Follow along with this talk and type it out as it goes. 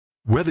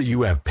Whether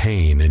you have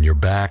pain in your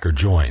back or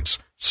joints,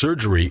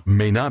 surgery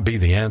may not be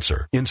the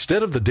answer.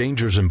 Instead of the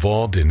dangers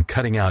involved in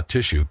cutting out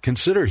tissue,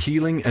 consider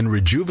healing and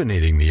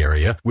rejuvenating the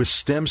area with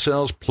stem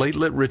cells,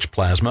 platelet-rich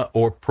plasma,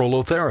 or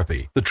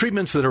prolotherapy. The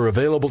treatments that are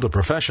available to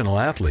professional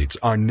athletes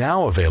are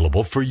now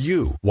available for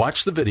you.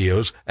 Watch the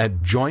videos at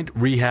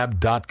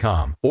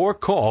jointrehab.com or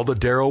call the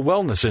Darrow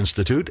Wellness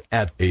Institute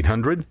at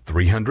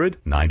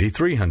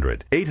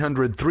 800-300-9300.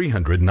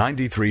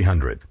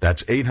 800-300-9300.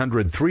 That's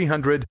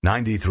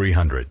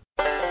 800-300-9300.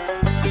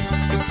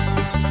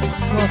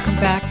 Welcome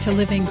back to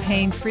Living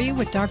Pain-Free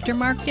with Dr.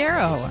 Mark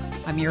Darrow.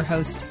 I'm your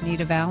host,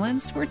 Nita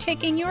Valens. We're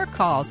taking your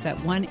calls at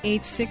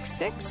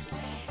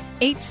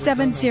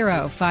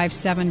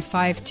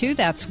 1-866-870-5752.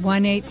 That's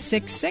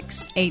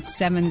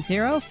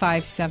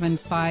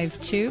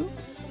 1-866-870-5752.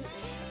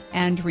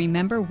 And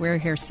remember, we're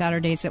here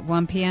Saturdays at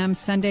 1 p.m.,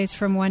 Sundays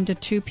from 1 to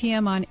 2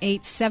 p.m. on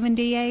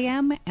 870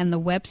 a.m. And the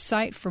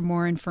website for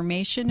more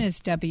information is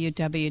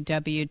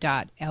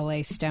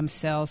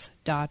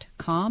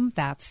www.lastemcells.com.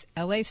 That's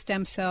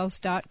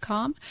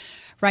lastemcells.com.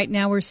 Right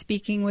now we're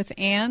speaking with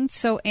Ann.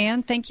 So,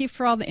 Ann, thank you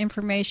for all the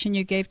information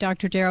you gave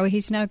Dr. Darrow.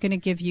 He's now going to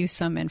give you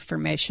some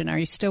information. Are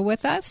you still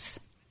with us?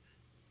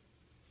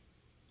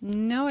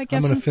 No, I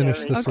guess I'm going to finish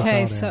this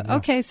okay. without Ann, yeah.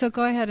 Okay, so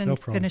go ahead and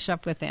finish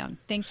up with Ann.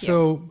 Thank you.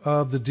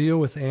 So the deal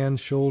with Ann's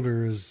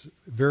shoulder is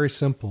very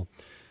simple.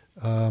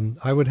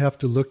 I would have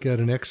to look at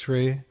an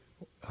X-ray,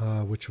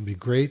 which would be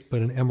great,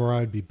 but an MRI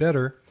would be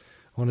better.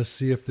 I want to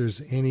see if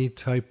there's any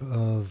type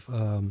of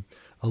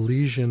a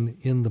lesion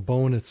in the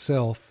bone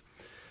itself.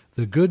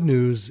 The good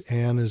news,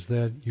 Ann, is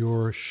that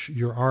your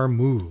arm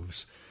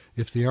moves.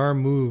 If the arm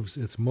moves,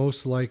 it's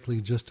most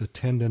likely just a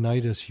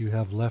tendonitis you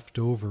have left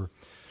over,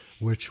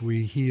 which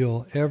we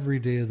heal every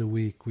day of the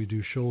week. We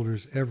do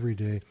shoulders every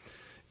day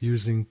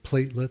using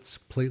platelets,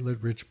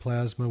 platelet-rich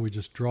plasma. We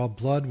just draw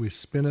blood, we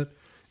spin it,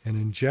 and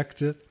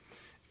inject it.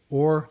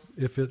 Or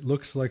if it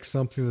looks like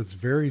something that's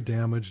very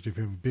damaged, if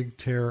you have a big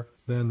tear,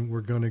 then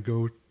we're going to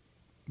go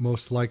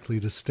most likely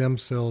to stem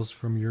cells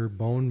from your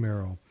bone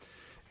marrow.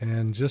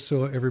 And just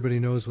so everybody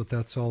knows what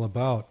that's all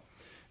about,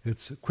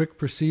 it's quick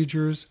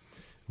procedures.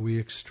 We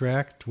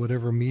extract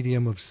whatever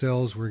medium of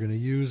cells we're going to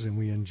use and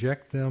we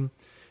inject them.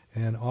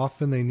 And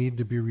often they need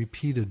to be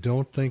repeated.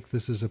 Don't think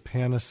this is a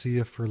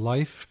panacea for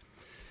life.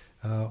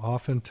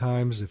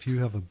 Oftentimes, if you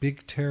have a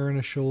big tear in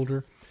a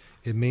shoulder,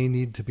 it may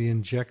need to be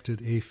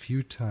injected a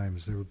few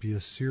times. There will be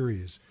a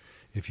series.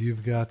 If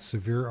you've got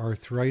severe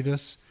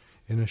arthritis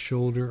in a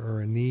shoulder or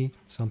a knee,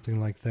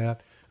 something like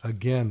that,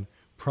 again,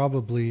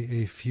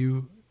 probably a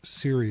few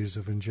series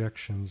of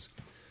injections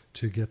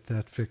to get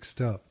that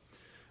fixed up.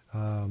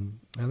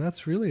 And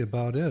that's really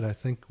about it. I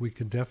think we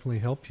could definitely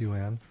help you,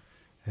 Ann.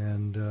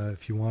 And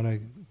if you want to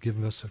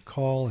give us a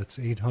call, it's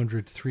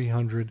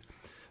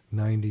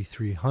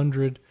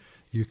 800-300-9300.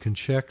 You can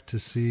check to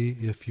see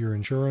if your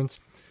insurance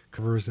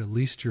covers at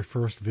least your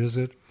first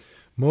visit.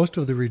 Most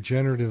of the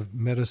regenerative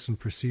medicine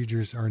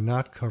procedures are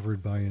not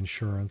covered by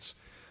insurance,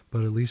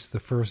 but at least the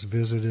first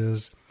visit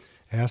is.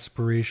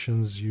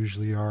 Aspirations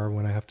usually are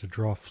when I have to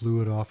draw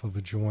fluid off of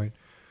a joint.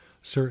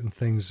 Certain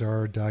things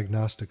are.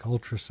 Diagnostic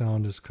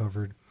ultrasound is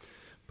covered.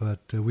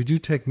 But we do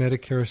take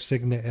Medicare,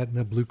 Cigna,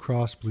 Aetna, Blue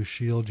Cross, Blue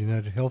Shield,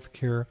 United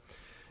Healthcare.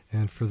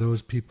 And for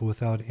those people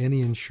without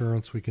any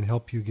insurance, we can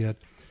help you get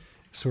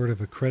sort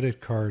of a credit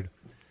card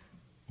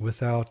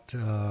without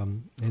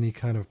any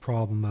kind of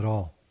problem at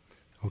all.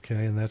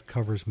 Okay, and that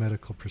covers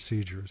medical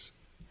procedures.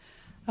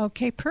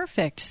 Okay,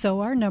 perfect.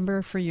 So our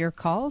number for your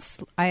calls,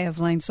 I have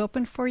lines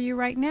open for you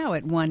right now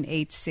at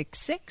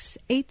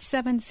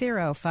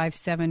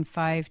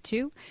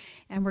 1-866-870-5752.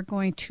 And we're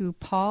going to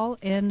Paul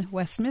in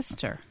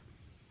Westminster.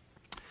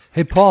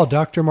 Hey, Paul,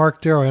 Dr.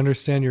 Mark Darrow, I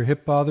understand your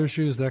hip bothers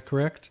you. Is that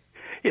correct?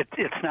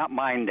 It's not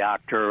mine,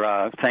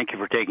 Doctor. Thank you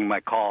for taking my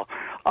call.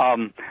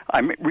 I'm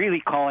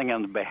really calling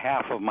on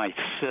behalf of my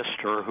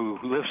sister who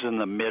lives in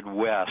the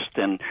Midwest,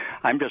 and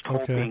I'm just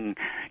hoping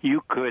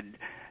you could,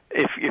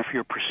 if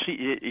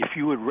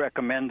you would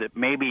recommend that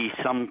maybe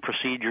some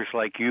procedures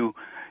like you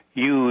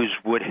use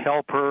would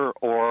help her,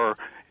 or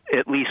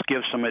at least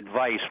give some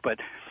advice. But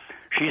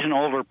she's an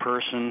older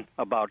person,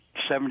 about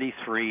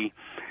 73.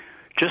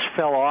 Just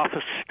fell off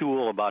a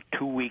stool about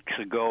 2 weeks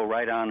ago,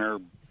 right on her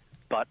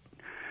butt,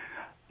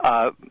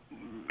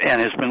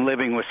 and has been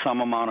living with some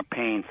amount of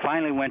pain.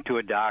 Finally went to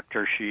a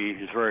doctor. She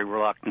is very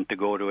reluctant to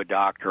go to a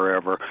doctor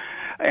ever.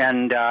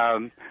 And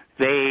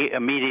they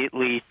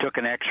immediately took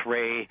an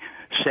X-ray,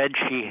 said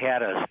she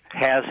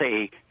has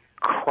a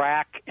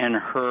crack in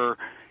her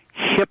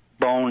hip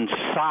bone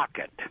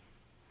socket.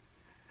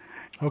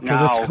 Okay,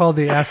 now, that's called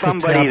the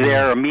acetabulum. Somebody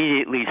there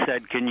immediately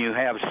said, "Can you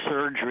have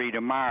surgery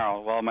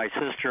tomorrow?" Well, my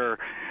sister,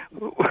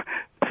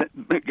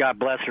 God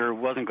bless her,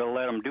 wasn't going to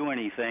let them do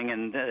anything,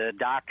 and the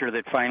doctor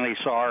that finally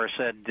saw her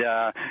said,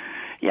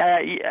 "Yeah,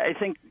 I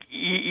think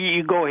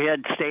you go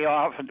ahead, stay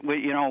off,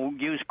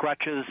 use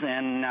crutches,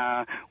 and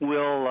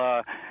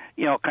we'll,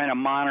 kind of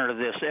monitor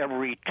this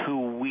every 2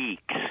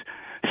 weeks."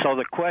 So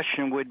the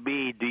question would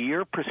be, do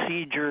your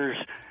procedures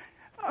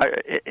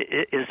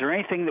is there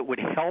anything that would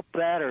help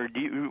that, or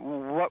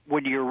what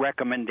would your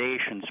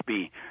recommendations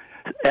be?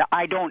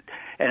 I don't,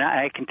 and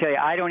I can tell you,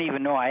 I don't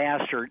even know. I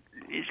asked her,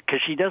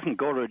 because she doesn't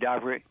go to a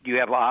doctor. Do you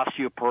have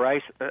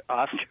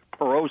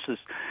osteoporosis?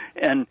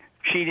 And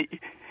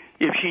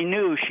if she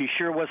knew, she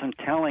sure wasn't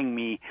telling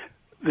me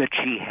that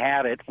she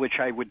had it, which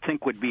I would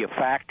think would be a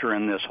factor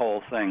in this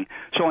whole thing.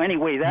 So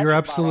anyway, that's You're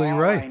absolutely about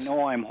all right. I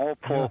know. I'm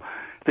hopeful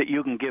that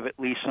you can give at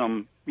least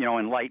some,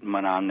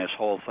 enlightenment on this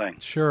whole thing.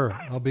 Sure,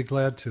 I'll be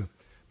glad to.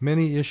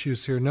 Many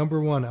issues here.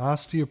 Number one,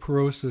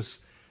 osteoporosis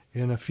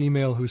in a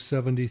female who's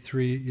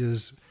 73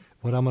 is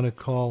what I'm going to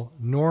call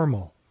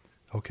normal,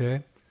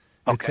 okay?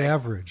 It's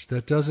average.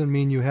 That doesn't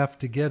mean you have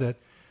to get it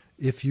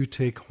if you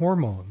take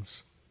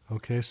hormones,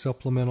 okay,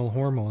 supplemental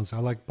hormones. I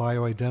like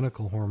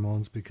bioidentical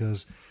hormones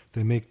because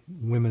they make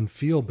women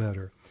feel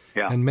better.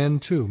 Yeah. And men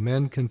too.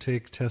 Men can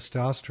take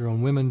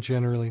testosterone. Women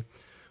generally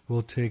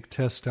will take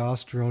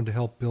testosterone to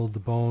help build the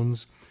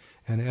bones,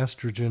 and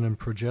estrogen and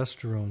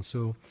progesterone.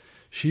 So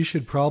she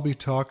should probably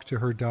talk to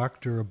her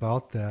doctor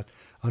about that.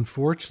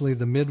 Unfortunately,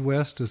 the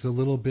Midwest is a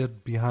little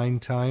bit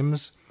behind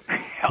times,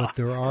 but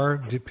there are,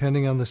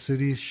 depending on the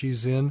cities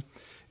she's in,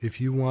 if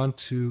you want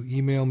to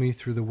email me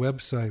through the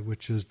website,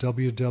 which is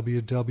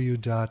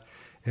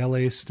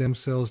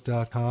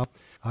www.lastemcells.com,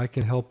 I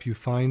can help you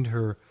find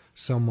her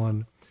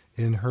someone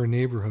in her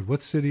neighborhood.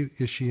 What city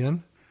is she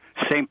in?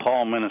 St.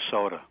 Paul,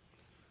 Minnesota.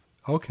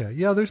 Okay.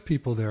 Yeah, there's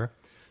people there.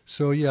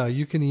 So, yeah,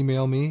 you can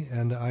email me,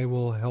 and I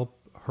will help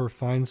her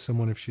find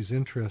someone if she's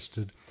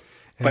interested.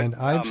 And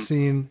but, I've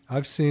seen.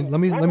 Let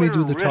me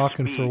do the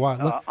talking for a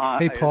while.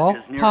 Hey, Hey, Paul.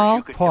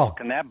 Paul.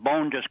 Can that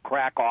bone just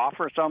crack off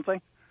or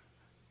something?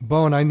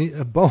 Bone. I need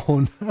a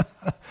bone.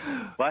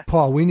 What?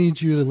 Paul, we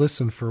need you to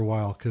listen for a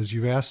while because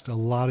you've asked a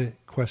lot of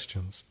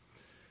questions.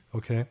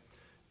 Okay.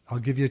 I'll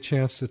give you a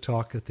chance to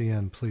talk at the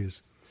end,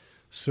 please.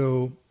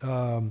 So,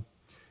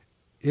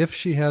 if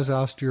she has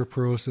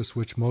osteoporosis,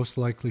 which most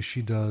likely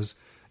she does,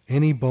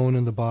 any bone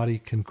in the body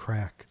can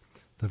crack.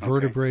 The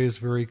vertebrae is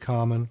very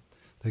common.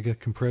 They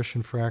get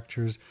compression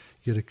fractures.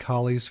 You get a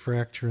Colles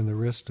fracture in the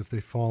wrist if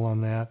they fall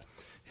on that.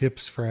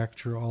 Hips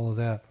fracture, all of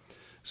that.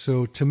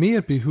 So to me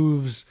it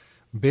behooves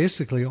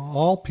basically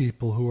all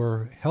people who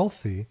are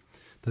healthy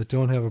that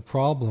don't have a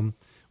problem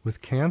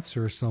with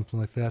cancer or something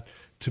like that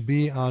to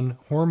be on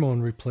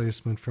hormone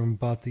replacement from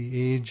about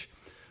the age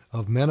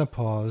of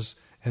menopause.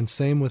 And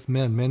same with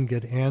men. Men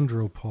get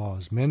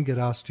andropause. Men get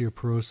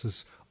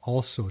osteoporosis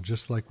also,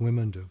 just like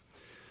women do.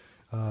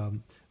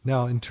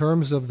 Now, in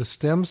terms of the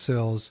stem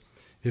cells,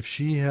 if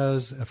she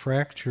has a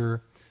fracture,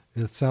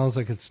 it sounds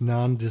like it's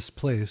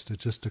non-displaced.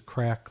 It's just a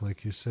crack,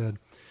 like you said,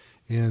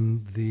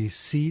 in the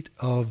seat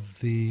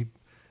of the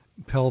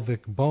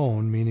pelvic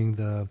bone, meaning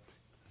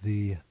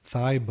the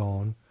thigh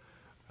bone,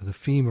 or the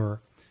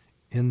femur,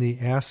 in the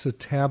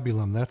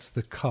acetabulum, that's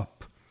the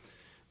cup.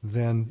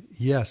 Then,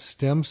 yes,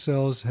 stem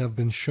cells have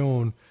been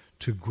shown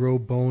to grow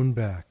bone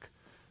back.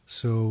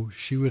 So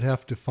she would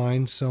have to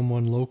find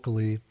someone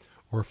locally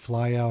or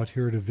fly out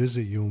here to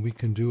visit you, and we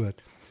can do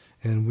it.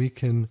 And we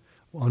can,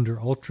 under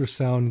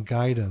ultrasound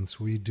guidance,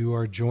 we do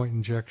our joint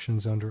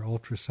injections under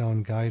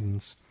ultrasound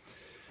guidance.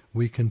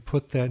 We can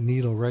put that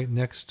needle right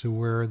next to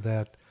where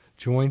that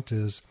joint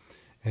is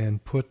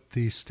and put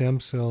the stem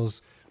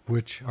cells,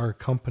 which are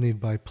accompanied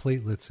by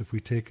platelets if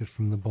we take it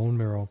from the bone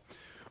marrow,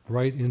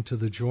 right into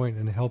the joint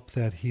and help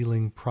that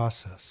healing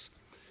process.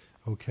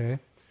 Okay?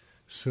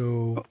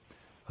 So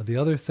the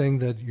other thing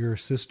that your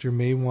sister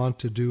may want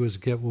to do is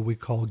get what we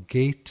call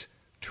gait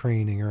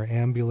training or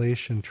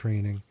ambulation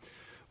training,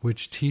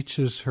 which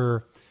teaches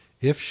her,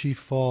 if she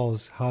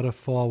falls, how to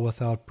fall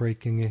without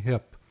breaking a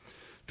hip.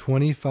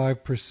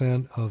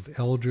 25% of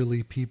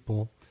elderly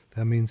people,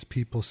 that means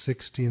people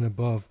 60 and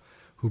above,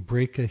 who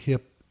break a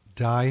hip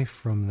die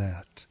from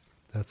that.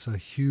 That's a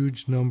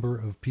huge number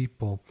of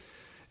people.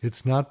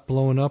 It's not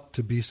blown up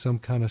to be some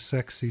kind of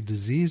sexy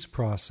disease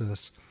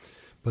process,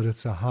 but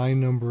it's a high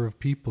number of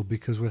people,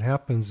 because what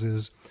happens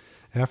is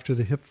after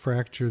the hip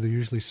fracture, they're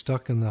usually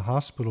stuck in the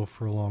hospital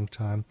for a long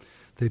time.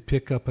 They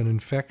pick up an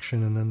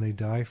infection and then they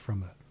die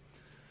from it.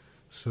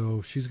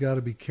 So she's got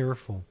to be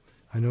careful.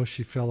 I know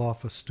she fell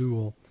off a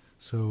stool,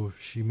 so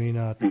she may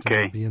not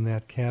be in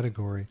that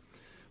category.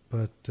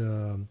 But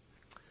that's,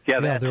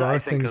 there are I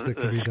think, things that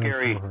can be done for her. A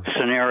scary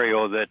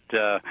scenario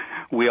that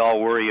we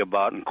all worry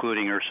about,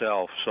 including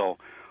herself. So,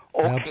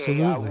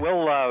 absolutely.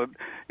 We'll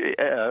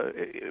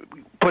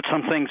put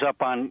some things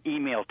up on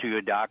email to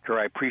you, Doctor.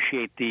 I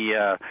appreciate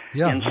the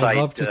insight I'd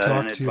love to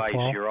talk and to you, advice.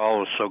 Paul. You're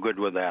always so good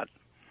with that.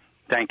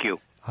 Thank you.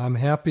 I'm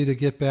happy to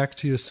get back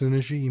to you as soon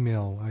as you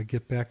email. I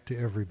get back to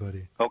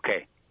everybody.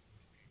 Okay.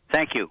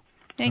 Thank you.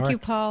 Thank you,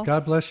 Paul.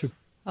 God bless you.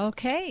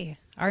 Okay.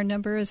 Our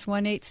number is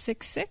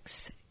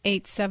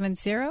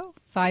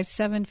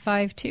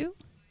 1-866-870-5752.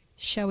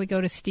 Shall we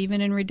go to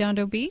Stephen in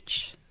Redondo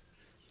Beach?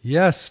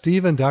 Yes,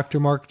 Stephen, Dr.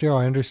 Mark Darrow.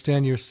 I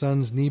understand your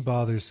son's knee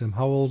bothers him.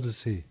 How old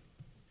is he?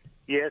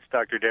 Yes,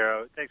 Dr.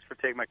 Darrow. Thanks for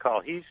taking my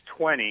call. He's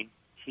 20.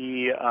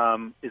 He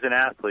is an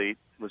athlete,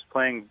 was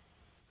playing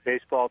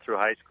baseball through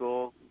high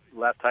school,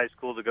 left high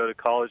school to go to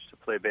college to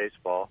play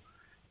baseball.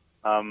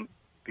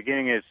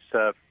 Beginning his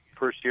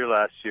first year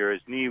last year,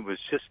 his knee was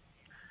just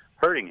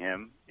hurting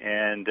him,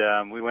 and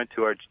we went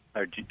to our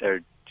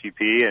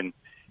GP, and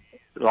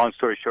long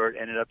story short,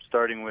 ended up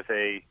starting with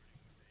a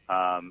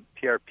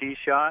PRP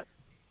shot,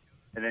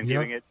 and then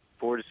giving it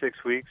 4 to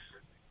 6 weeks,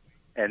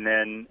 and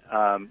then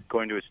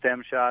going to a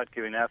stem shot,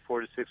 giving that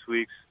 4 to 6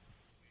 weeks,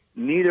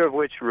 neither of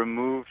which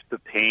removed the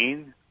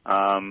pain,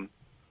 and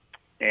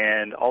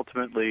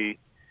ultimately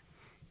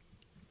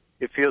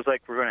it feels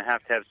like we're going to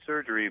have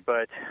surgery,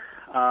 but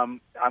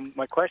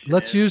my question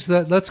is...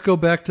 Let's go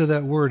back to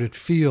that word, it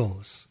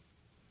feels.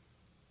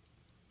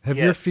 Have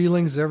your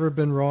feelings ever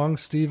been wrong,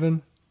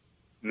 Stephen?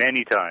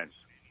 Many times.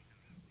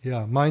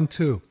 Yeah, mine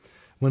too.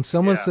 When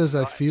someone says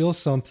I feel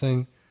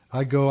something,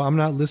 I go, I'm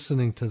not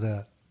listening to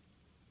that.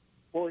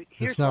 Well,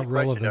 here's it's not my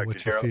relevant question,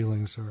 what your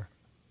feelings are.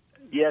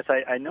 Yes,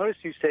 I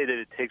noticed you say that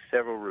it takes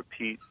several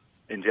repeat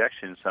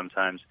injections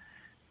sometimes.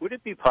 Would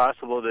it be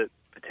possible that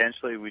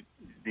potentially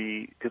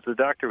because the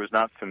doctor was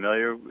not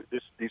familiar,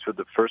 these were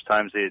the first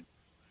times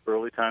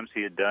early times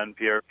he had done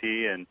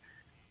PRP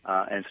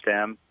and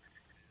stem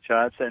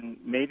shots, and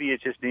maybe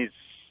it just needs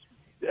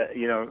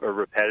a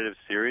repetitive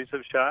series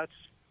of shots.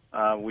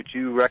 Would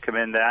you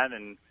recommend that?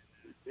 And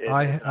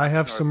I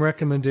have some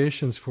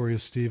recommendations for you,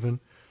 Stephen.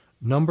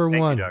 Number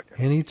one,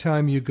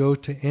 anytime you go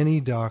to any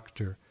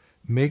doctor,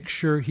 make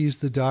sure he's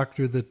the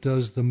doctor that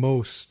does the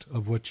most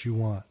of what you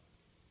want.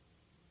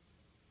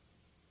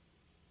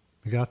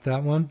 You got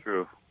that one?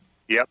 True.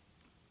 Yep.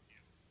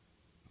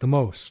 The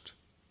most.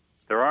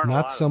 There aren't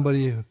not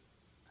somebody who...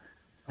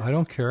 I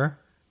don't care.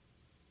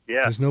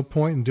 Yeah. There's no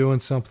point in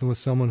doing something with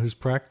someone who's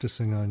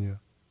practicing on you.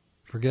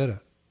 Forget it.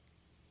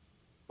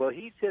 Well,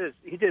 he did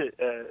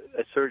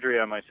a surgery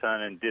on my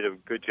son and did a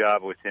good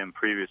job with him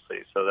previously,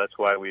 so that's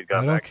why we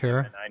got back. I don't care.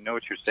 And I know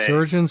what you're saying.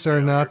 Surgeons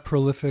are not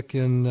prolific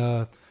in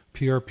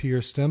PRP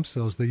or stem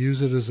cells. They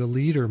use it as a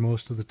leader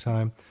most of the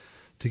time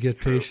to get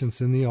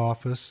patients in the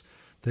office.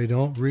 They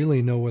don't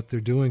really know what they're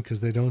doing because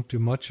they don't do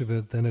much of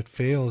it. Then it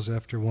fails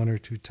after 1 or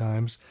 2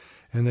 times,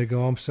 and they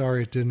go, I'm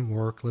sorry, it didn't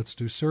work. Let's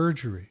do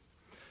surgery.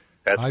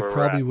 I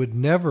probably would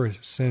never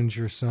send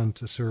your son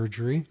to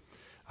surgery.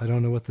 I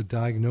don't know what the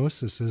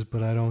diagnosis is,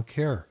 but I don't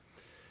care.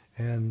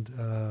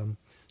 And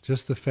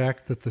just the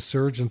fact that the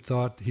surgeon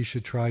thought he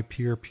should try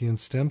PRP and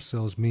stem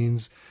cells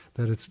means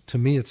that to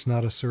me it's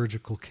not a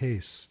surgical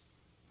case.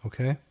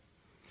 Okay?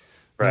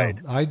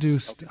 Right. Now, I do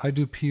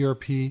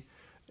PRP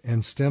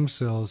and stem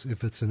cells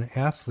if it's an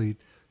athlete,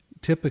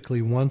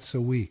 typically once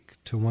a week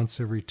to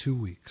once every 2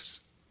 weeks.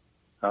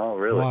 Oh,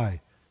 really?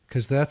 Why?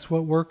 Because that's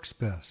what works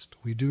best.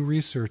 We do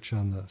research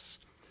on this.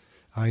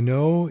 I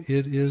know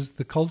it is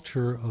the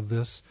culture of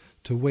this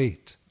to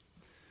wait.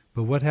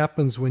 But what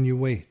happens when you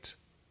wait?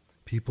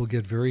 People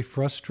get very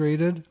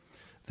frustrated.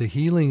 The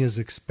healing is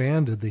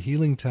expanded. The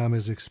healing time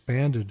is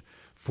expanded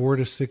 4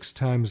 to 6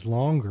 times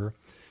longer,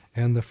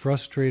 and the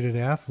frustrated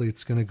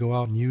athlete's going to go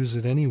out and use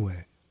it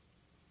anyway,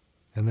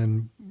 and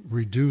then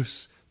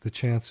reduce the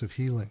chance of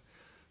healing.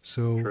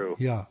 So, True.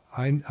 Yeah,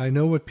 I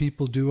know what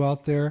people do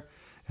out there,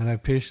 and I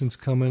have patients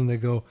come in and they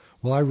go,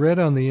 well, I read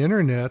on the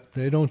internet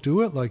they don't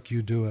do it like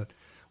you do it.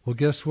 Well,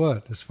 guess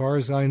what? As far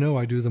as I know,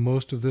 I do the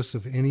most of this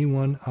of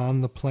anyone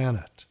on the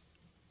planet.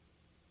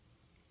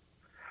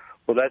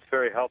 Well, that's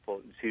very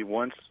helpful. See,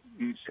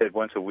 you said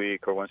once a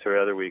week or once every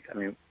other week. I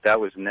mean, that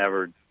was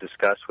never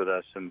discussed with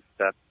us, and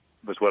that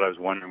was what I was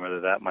wondering,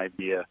 whether that might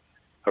be a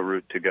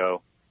route to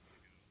go.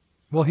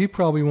 Well, he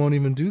probably won't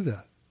even do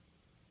that.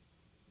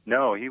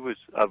 No, he was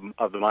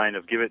of the mind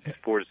of give it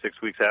 4 to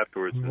 6 weeks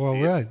afterwards. Well,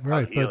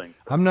 right. But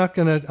I'm not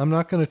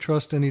gonna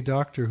trust any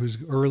doctor who's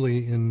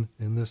early in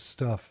this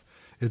stuff.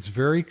 It's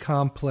very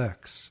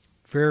complex,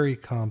 very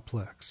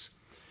complex.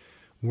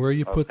 Where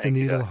you put the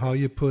needle, how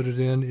you put it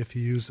in, if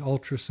you use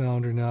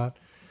ultrasound or not.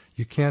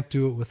 You can't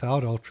do it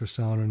without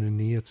ultrasound on a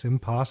knee. It's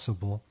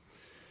impossible.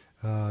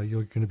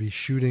 You're going to be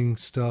shooting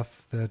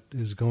stuff that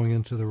is going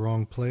into the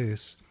wrong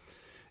place.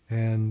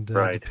 And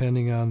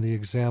depending on the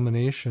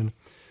examination,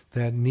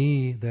 that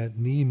knee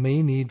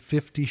may need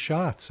 50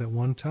 shots at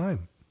one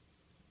time.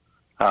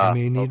 I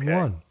may need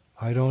one.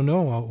 I don't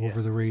know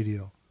over the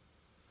radio.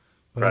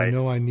 But I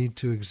know I need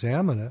to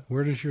examine it.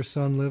 Where does your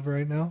son live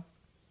right now?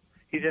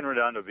 He's in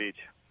Redondo Beach.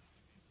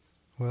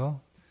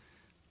 Well,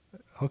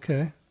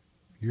 okay.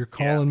 You're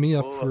calling me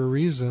up for a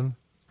reason.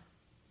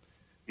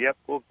 Yep,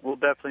 we'll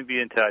definitely be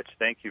in touch.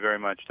 Thank you very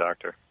much,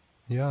 Doctor.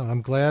 Yeah,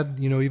 I'm glad,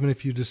 even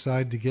if you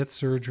decide to get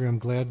surgery, I'm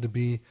glad to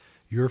be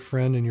your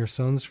friend and your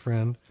son's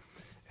friend.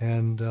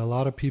 And a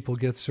lot of people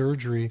get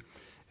surgery,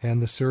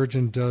 and the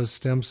surgeon does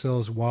stem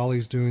cells while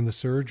he's doing the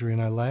surgery,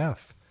 and I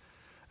laugh.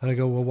 And I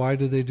go, well, why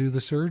do they do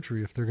the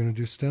surgery if they're going to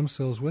do stem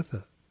cells with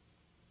it?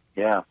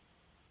 Yeah.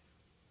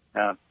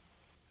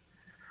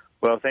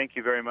 Well, thank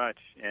you very much.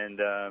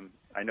 And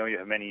I know you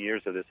have many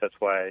years of this. That's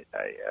why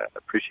I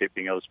appreciate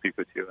being able to speak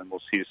with you, and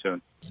we'll see you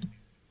soon.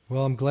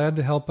 Well, I'm glad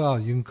to help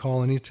out. You can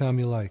call anytime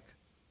you like.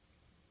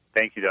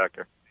 Thank you,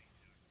 Doctor.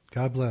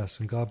 God bless,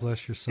 and God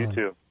bless your son. You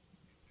too.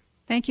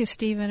 Thank you,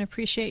 Stephen.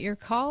 Appreciate your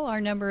call.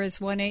 Our number is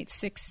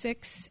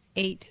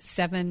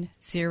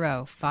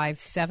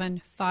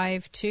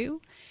 1-866-870-5752.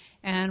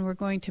 And we're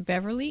going to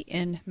Beverly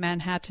in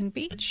Manhattan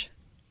Beach.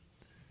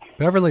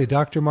 Beverly,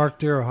 Dr. Mark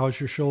Darrow, how's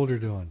your shoulder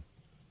doing?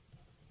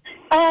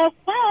 Well,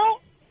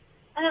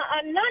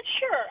 I'm not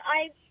sure.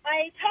 I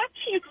talked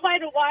to you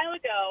quite a while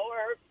ago,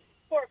 or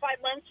 4 or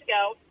 5 months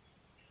ago,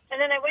 and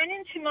then I went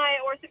into my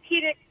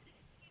orthopedic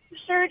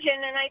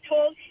surgeon, and I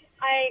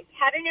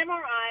had an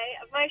MRI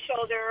of my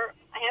shoulder.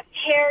 I have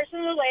tears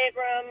in the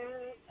labrum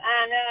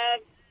and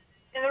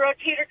in the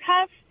rotator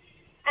cuff,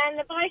 and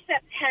the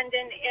bicep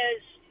tendon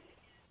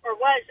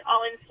was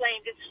all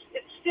inflamed.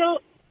 It's still,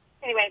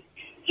 anyway.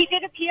 He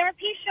did a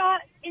PRP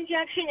shot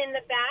injection in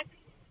the back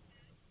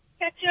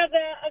section of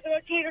the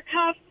rotator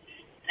cuff,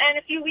 and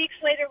a few weeks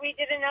later we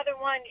did another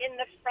one in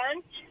the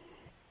front.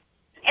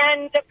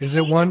 And is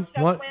it one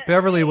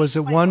Beverly? Was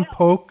it one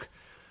poke?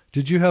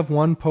 Did you have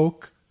one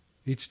poke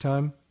each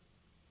time?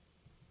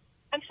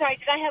 I'm sorry.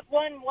 Did I have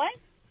one what?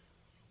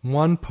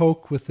 One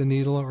poke with the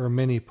needle or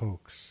many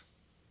pokes?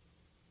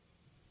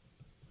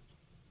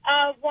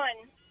 One.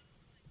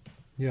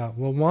 Yeah,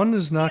 well, one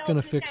is not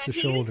going to fix the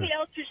shoulder. He used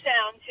the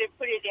ultrasound to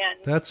put it in.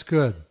 That's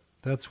good.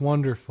 That's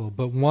wonderful.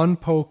 But one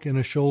poke in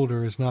a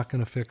shoulder is not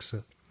going to fix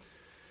it.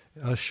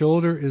 A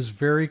shoulder is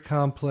very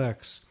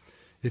complex.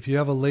 If you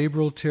have a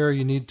labral tear,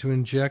 you need to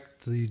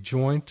inject the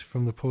joint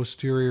from the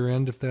posterior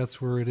end if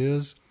that's where it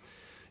is.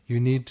 You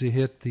need to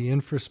hit the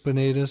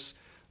infraspinatus,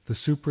 the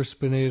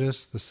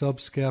supraspinatus, the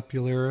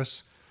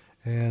subscapularis,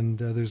 and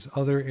there's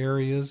other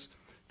areas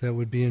that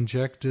would be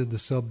injected, the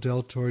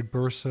subdeltoid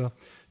bursa.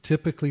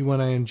 Typically,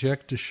 when I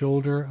inject a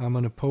shoulder, I'm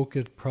going to poke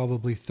it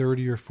probably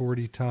 30 or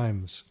 40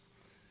 times.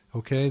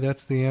 Okay,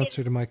 that's the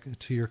answer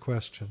to your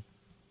question.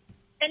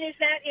 And is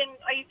that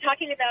are you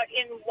talking about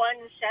in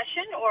one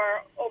session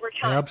or over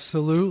time?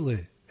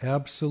 Absolutely,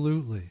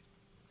 absolutely.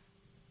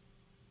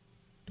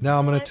 Now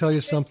I'm going to tell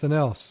you something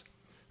else.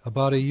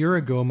 About a year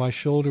ago, my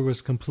shoulder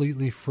was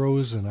completely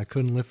frozen. I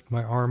couldn't lift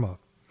my arm up.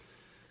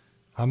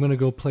 I'm going to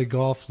go play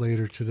golf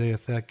later today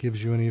if that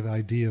gives you any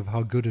idea of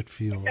how good it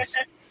feels. Yeah.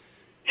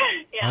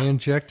 I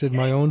injected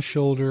my own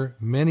shoulder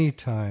many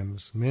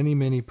times,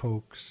 many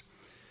pokes,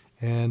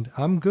 and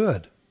I'm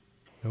good.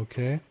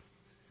 Okay?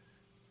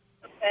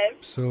 Okay.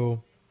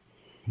 So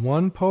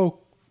one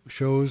poke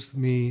shows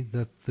me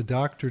that the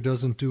doctor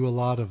doesn't do a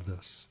lot of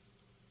this.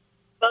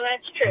 Well,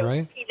 that's true.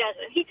 Right? He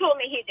doesn't. He told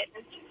me he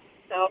didn't.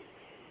 So.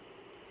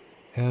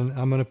 And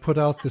I'm going to put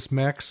out this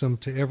maxim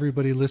to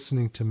everybody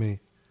listening to me.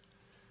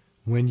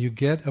 When you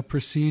get a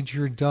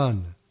procedure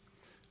done,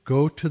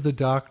 go to the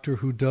doctor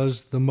who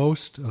does the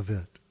most of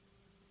it.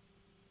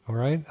 All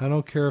right? I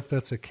don't care if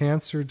that's a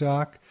cancer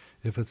doc,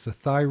 if it's a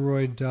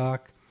thyroid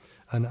doc,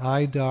 an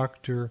eye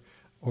doctor,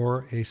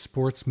 or a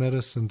sports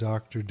medicine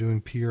doctor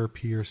doing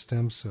PRP or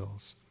stem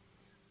cells.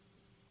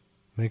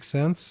 Make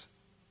sense?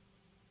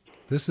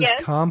 This is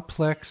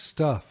complex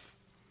stuff.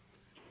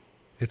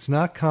 It's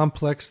not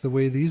complex the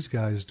way these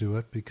guys do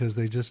it because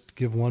they just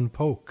give one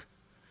poke.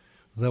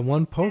 That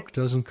one poke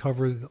doesn't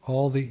cover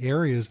all the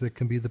areas that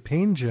can be the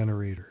pain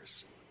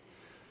generators.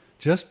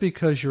 Just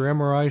because your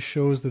MRI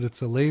shows that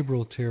it's a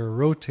labral tear, a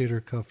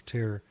rotator cuff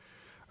tear,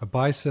 a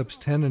biceps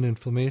tendon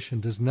inflammation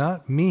does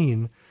not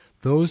mean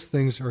those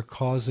things are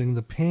causing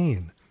the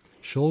pain.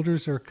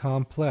 Shoulders are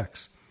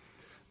complex.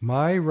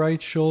 My right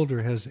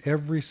shoulder has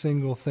every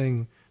single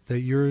thing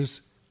that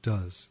yours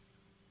does.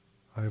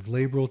 I have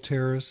labral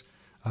tears.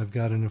 I've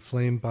got an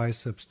inflamed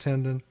biceps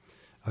tendon.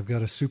 I've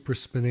got a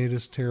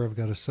supraspinatus tear. I've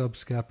got a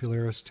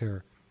subscapularis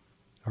tear.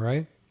 All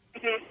right?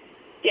 Mm-hmm.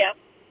 Yeah.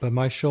 But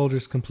my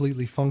shoulder's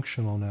completely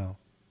functional now.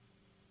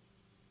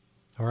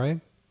 All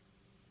right?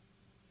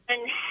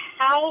 And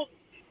how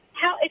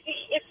if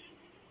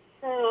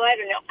I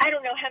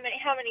don't know how many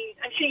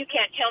I'm sure you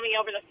can't tell me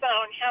over the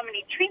phone how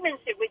many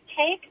treatments it would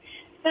take,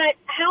 but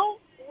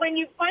when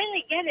you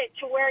finally get it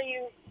to where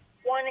you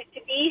want it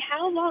to be,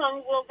 how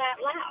long will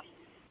that last?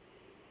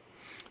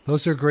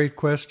 Those are great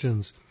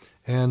questions.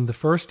 And the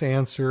first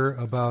answer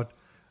about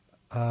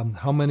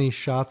how many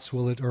shots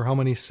will it or how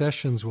many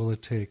sessions will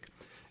it take?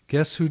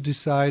 Guess who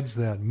decides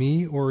that,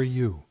 me or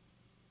you?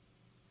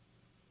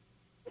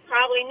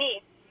 Probably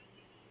me.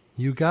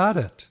 You got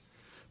it.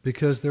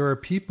 Because there are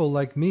people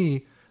like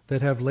me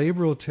that have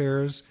labral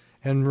tears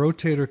and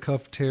rotator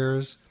cuff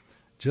tears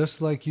just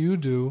like you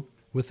do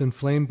with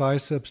inflamed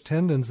biceps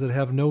tendons that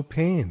have no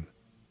pain.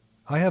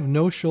 I have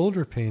no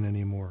shoulder pain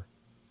anymore.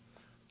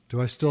 Do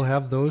I still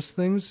have those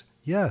things?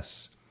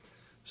 Yes.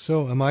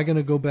 So am I going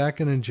to go back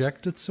and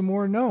inject it some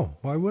more? No.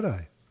 Why would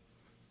I?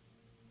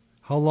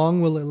 How long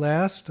will it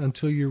last?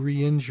 Until you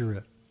re-injure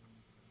it.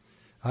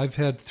 I've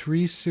had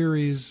 3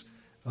 series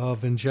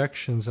of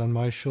injections on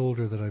my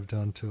shoulder that I've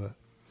done to it.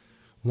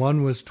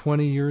 One was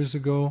 20 years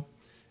ago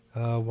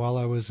while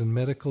I was in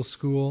medical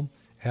school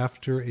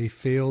after a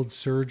failed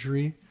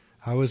surgery.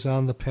 I was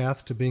on the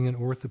path to being an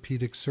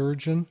orthopedic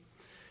surgeon,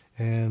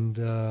 and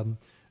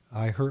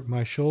I hurt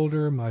my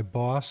shoulder. My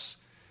boss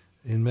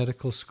in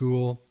medical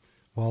school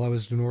while I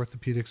was doing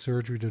orthopedic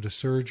surgery, did a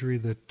surgery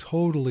that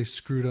totally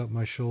screwed up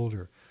my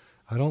shoulder.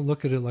 I don't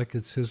look at it like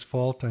it's his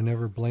fault. I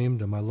never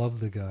blamed him. I love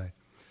the guy.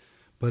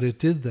 But it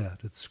did that.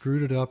 It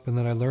screwed it up, and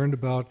then I learned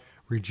about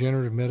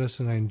regenerative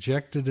medicine. I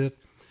injected it.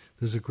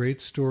 There's a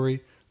great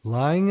story.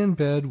 Lying in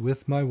bed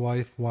with my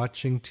wife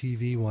watching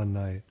TV one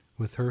night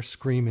with her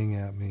screaming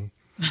at me,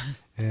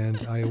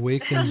 and I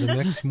awakened the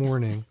next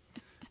morning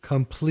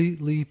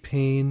completely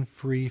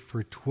pain-free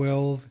for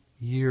 12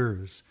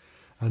 years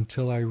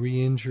until I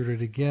re-injured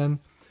it again.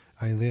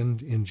 I then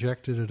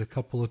injected it a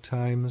couple of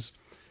times,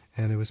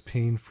 and it was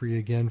pain-free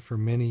again for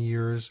many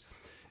years.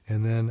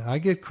 And then I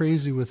get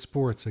crazy with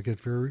sports. I get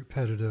very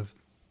repetitive.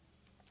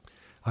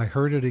 I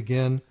hurt it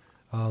again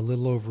a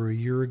little over a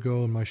year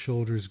ago, and my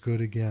shoulder is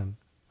good again.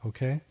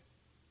 Okay?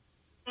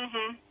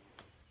 Mm-hmm.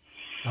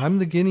 I'm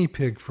the guinea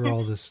pig for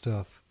all this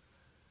stuff.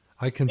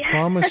 I can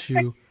promise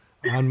you,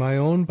 on my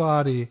own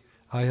body,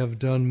 I have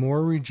done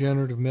more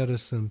regenerative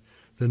medicine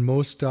than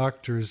most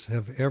doctors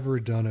have ever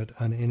done it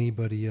on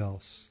anybody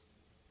else.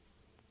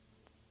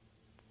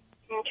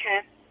 Okay.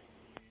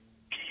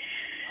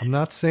 I'm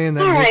not saying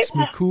that makes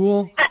me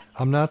cool.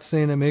 I'm not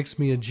saying it makes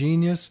me a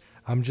genius.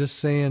 I'm just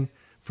saying,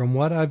 from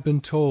what I've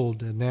been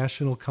told at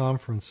national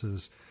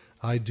conferences,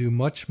 I do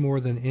much more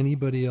than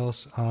anybody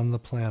else on the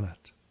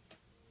planet.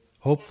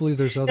 Hopefully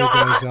there's other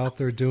guys out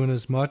there doing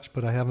as much,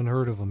 but I haven't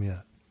heard of them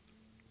yet.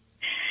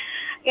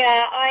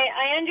 Yeah,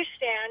 I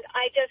understand.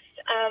 I just,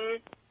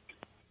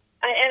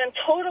 and I'm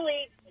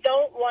totally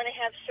don't want to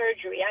have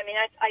surgery. I mean,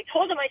 I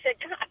told him, I said,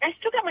 God, I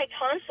still got my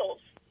tonsils.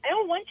 I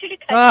don't want you to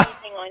cut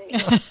anything on me.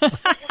 I was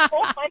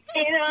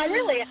scared.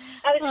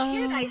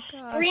 I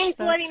screamed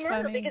bloody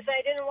murder because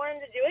I didn't want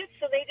him to do it,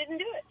 so they didn't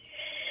do it.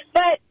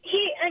 But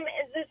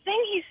the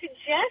thing he's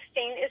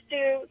suggesting is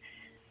to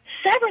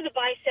sever the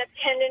bicep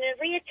tendon and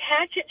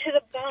reattach it to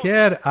the bone.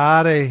 Get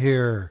out of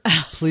here.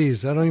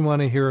 Please, I don't even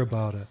want to hear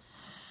about it.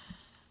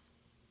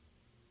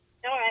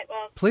 All right,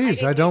 well.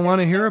 Please, I don't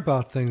want to hear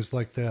about things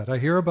like that. I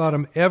hear about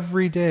them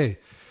every day,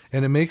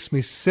 and it makes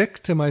me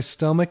sick to my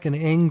stomach and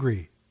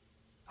angry.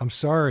 I'm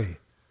sorry.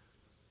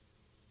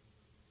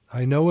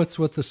 I know it's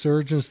what the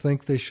surgeons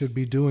think they should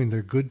be doing.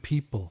 They're good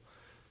people.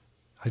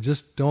 I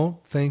just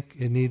don't think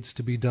it needs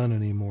to be done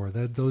anymore.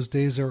 Those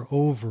days are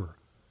over.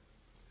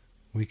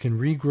 We can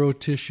regrow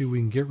tissue. We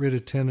can get rid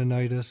of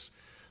tendinitis.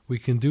 We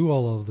can do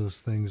all of those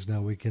things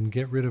now. We can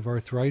get rid of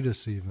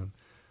arthritis even.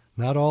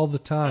 Not all the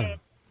time.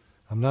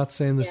 I'm not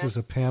saying this is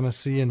a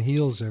panacea and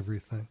heals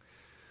everything.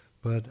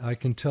 But I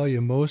can tell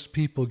you most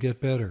people get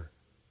better.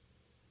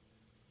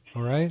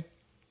 All right?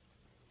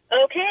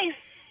 Okay.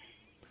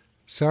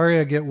 Sorry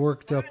I get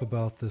worked up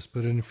about this,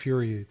 but it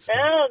infuriates me.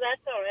 No,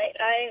 that's all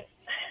right.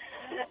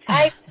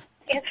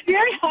 It's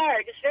very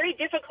hard. It's very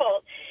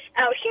difficult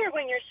out here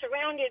when you're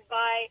surrounded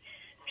by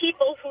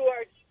people who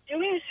are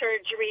doing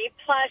surgery,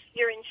 plus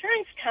your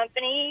insurance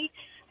company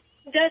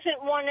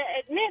doesn't want to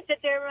admit that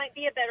there might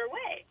be a better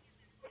way.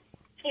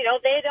 You know,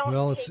 they don't.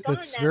 Well,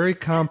 it's very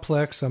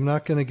complex. I'm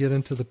not going to get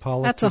into the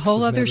politics. That's a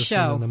whole of other medicine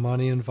show. And the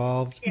money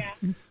involved. Yeah.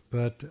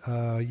 But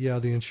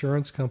the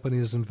insurance company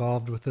is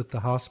involved with it.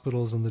 The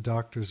hospitals and the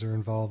doctors are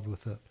involved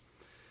with it.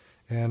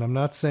 And I'm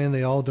not saying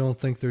they all don't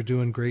think they're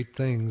doing great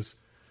things,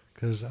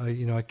 because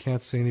I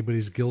can't say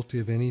anybody's guilty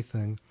of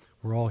anything.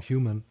 We're all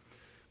human.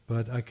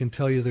 But I can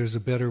tell you there's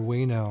a better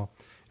way now.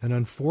 And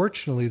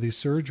unfortunately, these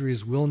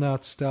surgeries will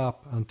not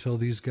stop until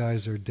these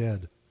guys are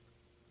dead.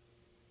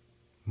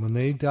 When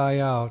they die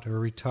out or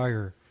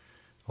retire,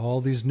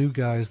 all these new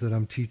guys that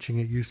I'm teaching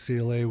at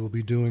UCLA will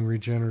be doing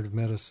regenerative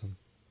medicine.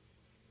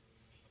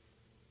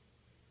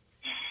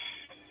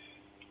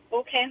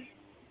 Okay.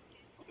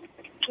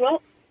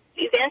 Well,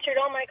 you've answered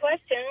all my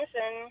questions,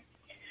 and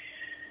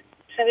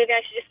so maybe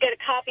I should just get a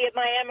copy of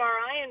my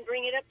MRI and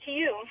bring it up to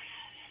you.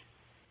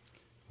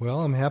 Well,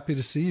 I'm happy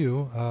to see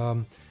you.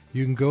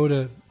 You can go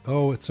to,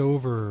 it's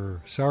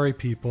over. Sorry,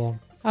 people.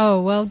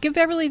 Oh, well, give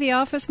Beverly the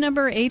office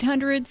number,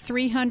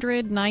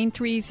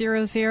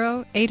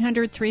 800-300-9300,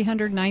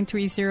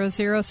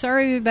 800-300-9300.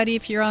 Sorry, everybody,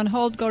 if you're on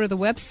hold, go to the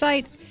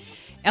website,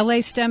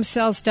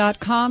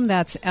 LAStemcells.com.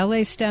 That's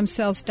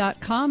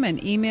LAStemcells.com,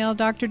 and email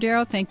Dr.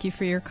 Darrow. Thank you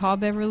for your call,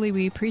 Beverly.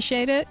 We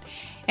appreciate it.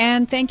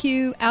 And thank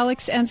you,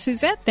 Alex and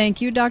Suzette.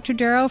 Thank you, Dr.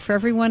 Darrow. For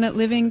everyone at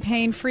Living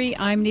Pain Free,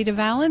 I'm Nita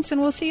Valens, and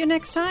we'll see you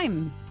next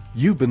time.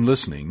 You've been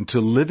listening to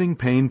Living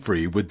Pain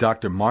Free with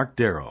Dr. Mark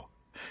Darrow.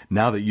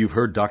 Now that you've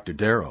heard Dr.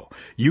 Darrow,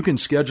 you can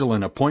schedule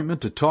an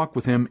appointment to talk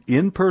with him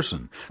in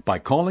person by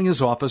calling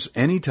his office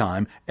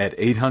anytime at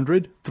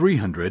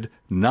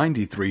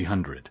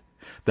 800-300-9300.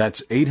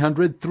 That's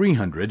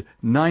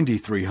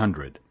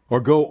 800-300-9300. Or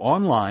go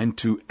online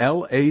to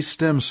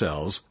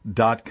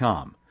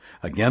lastemcells.com.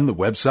 Again, the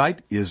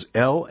website is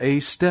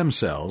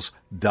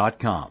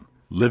lastemcells.com.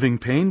 Living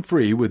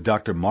Pain-Free with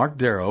Dr. Mark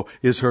Darrow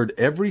is heard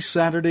every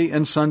Saturday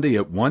and Sunday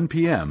at 1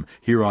 p.m.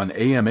 here on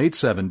AM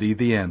 870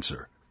 The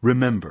Answer.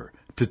 Remember,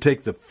 to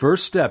take the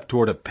first step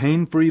toward a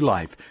pain-free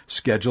life,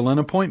 schedule an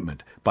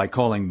appointment by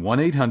calling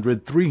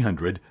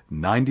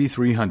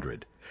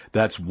 1-800-300-9300.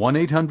 That's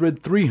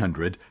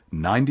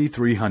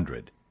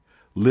 1-800-300-9300.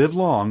 live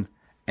long,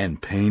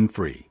 and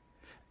pain-free.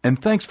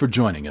 And thanks for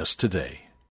joining us today.